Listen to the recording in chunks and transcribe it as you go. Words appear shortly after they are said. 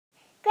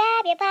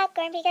grab your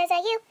popcorn because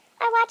you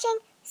are watching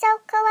So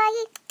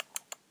Kawaii.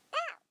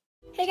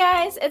 Hey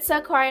guys, it's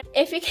so KAWAII.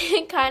 If you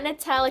can kind of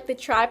tell, like the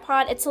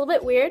tripod, it's a little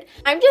bit weird.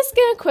 I'm just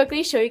gonna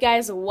quickly show you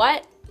guys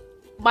what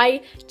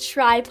my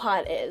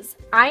tripod is.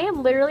 I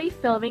am literally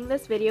filming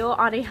this video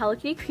on a Hello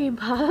Kitty cream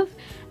puff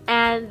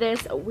and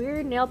this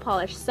weird nail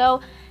polish.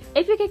 So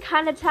if you can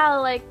kind of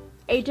tell, like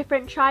a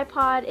different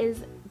tripod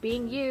is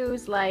being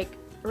used, like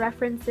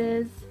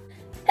references.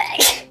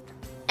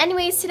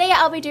 Anyways, today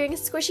I'll be doing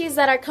squishies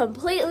that are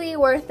completely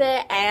worth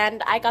it,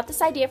 and I got this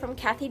idea from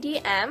Kathy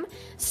DM.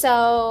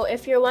 So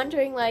if you're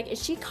wondering, like,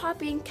 is she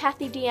copying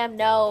Kathy DM?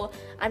 No,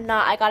 I'm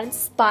not. I got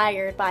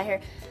inspired by her.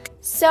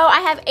 So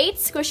I have 8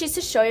 squishies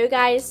to show you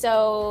guys,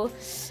 so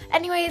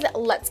anyways,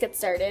 let's get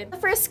started. The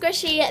first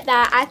squishy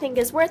that I think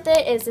is worth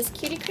it is this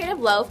Cutie Creative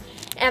Loaf,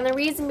 and the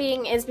reason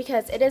being is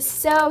because it is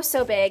so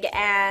big,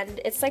 and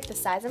it's like the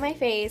size of my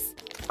face.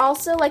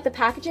 Also, like, the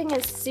packaging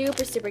is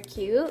super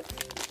cute.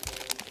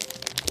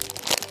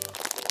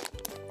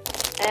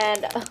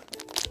 And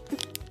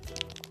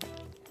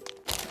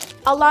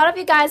a lot of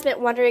you guys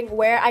been wondering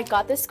where I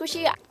got this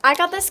squishy. I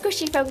got this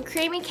squishy from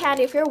Creamy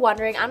Candy, if you're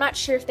wondering. I'm not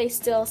sure if they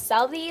still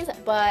sell these,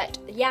 but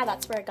yeah,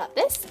 that's where I got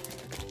this.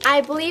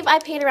 I believe I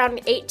paid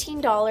around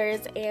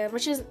 $18, and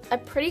which is a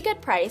pretty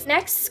good price.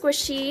 Next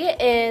squishy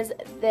is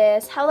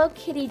this Hello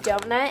Kitty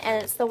donut,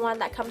 and it's the one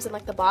that comes in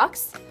like the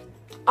box.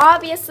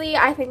 Obviously,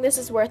 I think this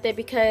is worth it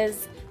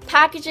because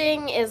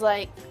packaging is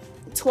like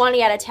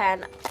 20 out of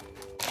 10.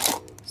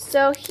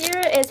 So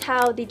here is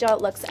how the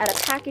donut looks at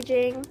a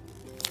packaging.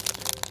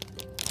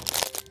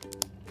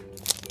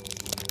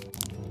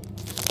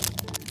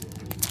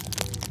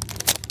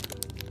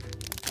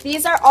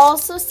 These are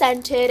also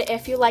scented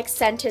if you like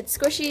scented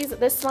squishies.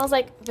 This smells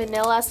like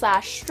vanilla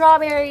 /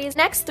 strawberries.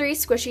 Next 3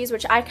 squishies,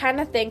 which I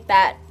kind of think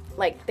that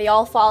like they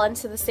all fall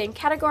into the same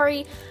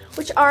category,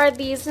 which are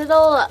these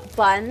little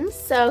buns.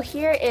 So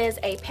here is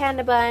a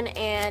panda bun,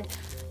 and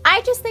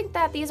I just think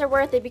that these are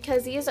worth it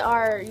because these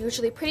are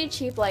usually pretty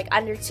cheap, like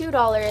under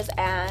 $2,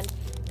 and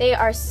they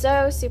are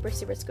so super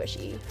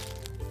squishy.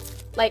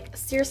 Like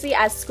seriously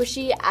as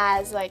squishy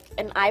as like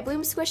an eye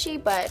bloom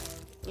squishy, but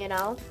you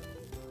know.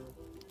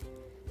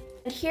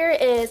 And here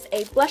is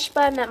a blush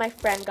bun that my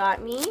friend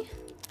got me.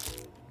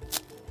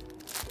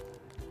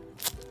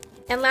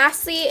 And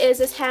lastly is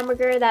this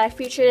hamburger that I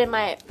featured in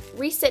my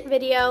recent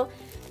video,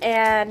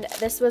 and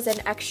this was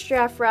an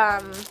extra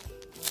from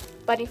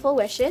Bunnyful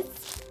Wishes.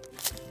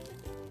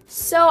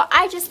 So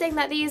I just think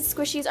that these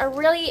squishies are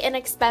really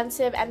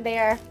inexpensive and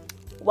they're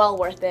well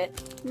worth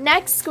it.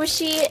 Next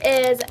squishy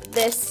is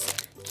this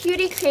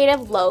Cutie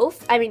Creative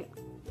Loaf.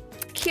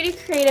 Cutie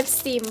Creative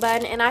Steam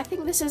Bun, and I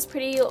think this is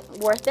pretty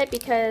worth it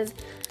because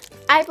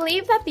I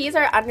believe that these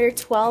are under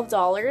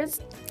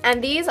 $12.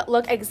 And these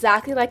look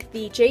exactly like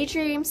the J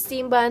Dream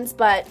Steam Buns,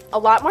 but a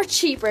lot more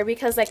cheaper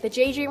because like the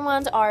J Dream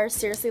ones are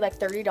seriously like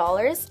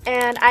 $30.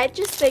 And I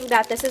just think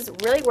that this is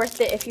really worth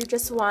it if you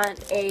just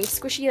want a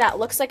squishy that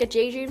looks like a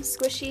J Dream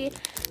squishy,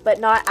 but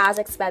not as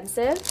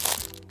expensive.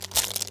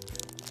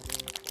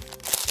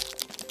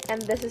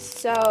 And this is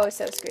so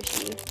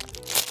squishy.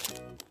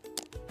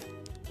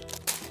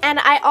 And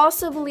I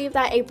also believe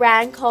that a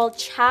brand called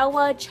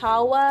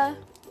KAWAII,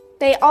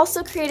 they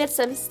also created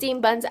some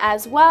steam buns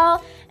as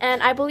well,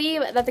 and I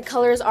believe that the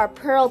colors are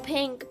pearl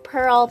pink,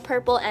 pearl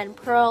purple, and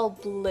pearl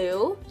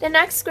blue. The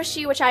next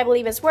squishy, which I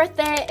believe is worth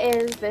it,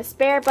 is this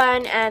bear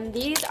bun, and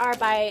these are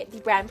by the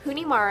brand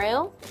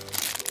Punimaru.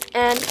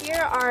 And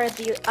here are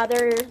the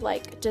other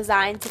like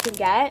designs you can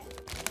get.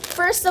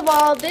 First of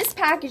all, this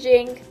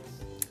packaging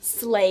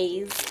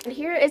slays. And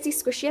here is the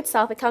squishy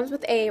itself. It comes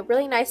with a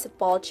really nice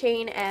ball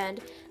chain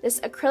and this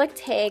acrylic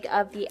tag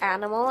of the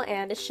animal,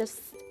 and it's just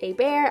a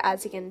bear,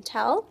 as you can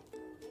tell.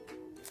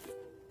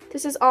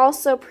 This is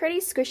also pretty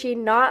squishy,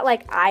 not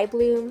like eye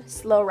bloom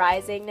slow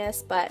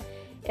risingness, but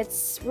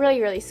it's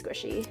really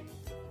squishy.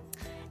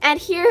 And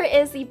here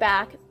is the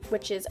back,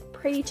 which is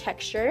pretty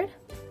textured.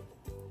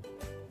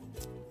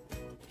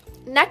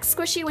 Next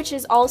squishy, which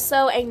is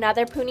also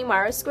another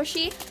Punimaru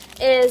squishy,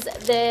 is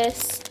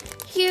this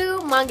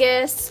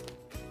humongous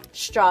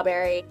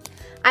strawberry.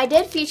 I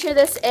did feature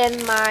this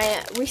in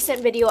my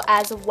recent video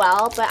as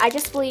well, but I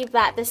just believe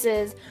that this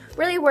is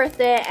really worth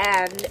it,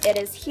 and it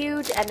is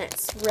huge and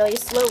it's really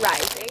slow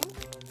rising.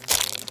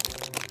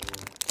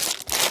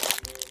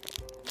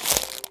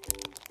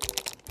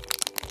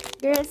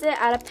 Here is it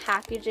out of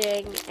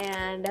packaging,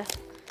 and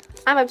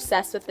I'm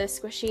obsessed with this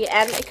squishy,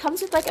 and it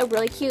comes with like a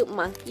really cute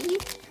monkey.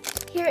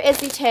 Here is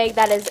the tag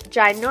that is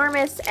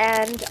ginormous,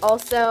 and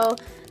also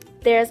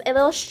there's a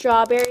little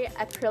strawberry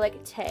acrylic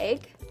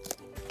tag.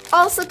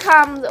 Also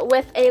comes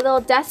with a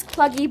little desk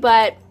pluggy,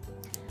 but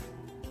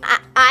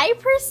I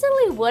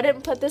personally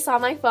wouldn't put this on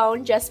my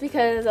phone just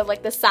because of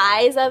like the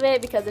size of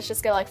it, because it's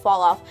just gonna like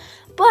fall off.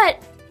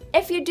 But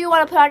if you do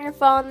want to put it on your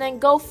phone, then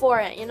go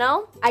for it, you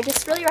know? I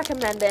just really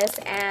recommend this,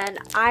 and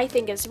I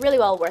think it's really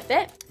well worth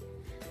it.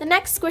 The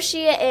next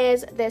squishy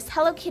is this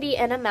Hello Kitty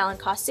in a melon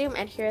costume,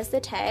 and here's the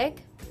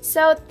tag.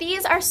 So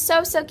these are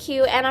so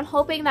cute, and I'm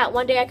hoping that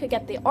one day I could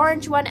get the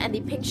orange one and the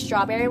pink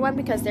strawberry one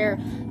because they're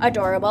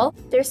adorable.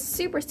 They're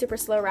super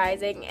slow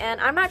rising,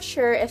 and I'm not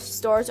sure if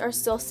stores are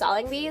still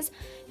selling these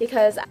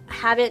because I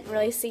haven't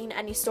really seen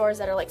any stores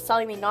that are like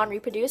selling the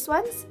non-reproduced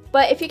ones.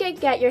 But if you can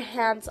get your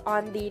hands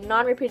on the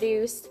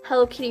non-reproduced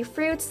Hello Kitty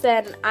fruits,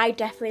 then I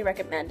definitely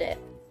recommend it.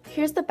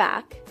 Here's the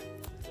back.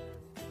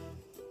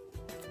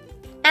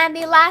 And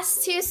the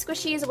last two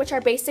squishies, which are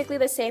basically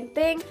the same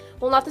thing,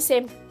 well, not the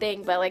same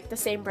thing, but like the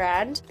same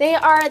brand. They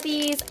are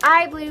these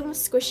iBloom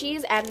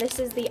squishies, and this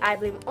is the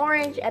iBloom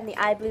orange and the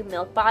iBloom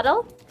milk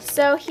bottle.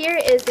 So here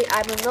is the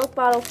iBloom milk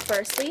bottle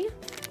firstly.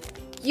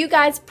 You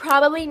guys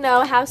probably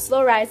know how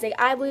slow rising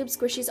iBloom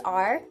squishies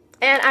are.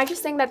 And I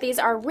just think that these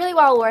are really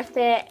well worth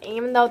it,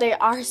 even though they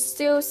are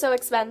so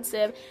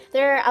expensive.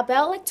 They're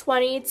about like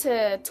 $20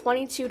 to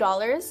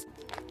 $22.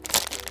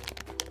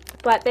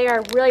 But they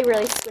are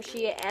really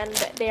squishy, and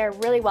they are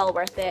really well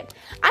worth it.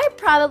 I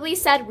probably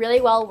said really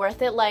well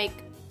worth it like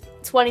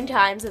 20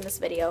 times in this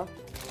video.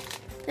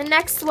 The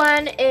next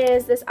one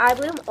is this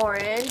iBloom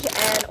orange,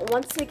 and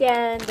once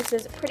again, this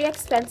is pretty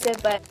expensive,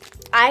 but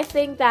I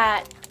think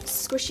that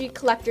squishy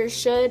collectors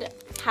should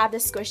have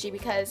this squishy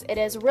because it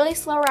is really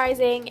slow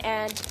rising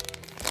and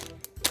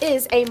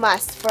is a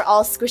must for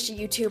all squishy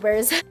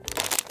YouTubers.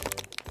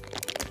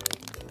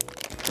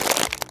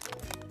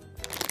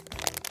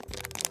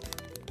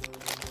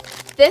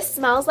 This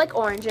smells like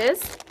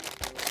oranges,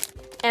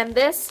 and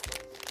this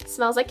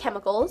smells like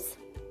chemicals.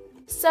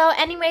 So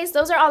anyways,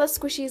 those are all the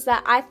squishies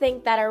that I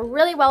think that are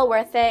really well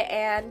worth it,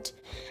 and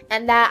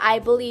that I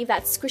believe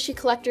that squishy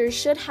collectors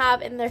should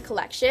have in their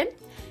collection.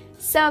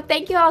 So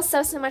thank you all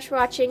so much for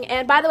watching,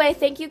 and by the way,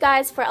 thank you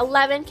guys for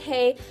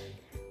 11K.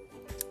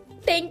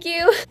 Thank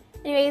you.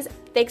 Anyways,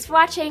 thanks for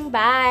watching.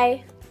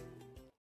 Bye.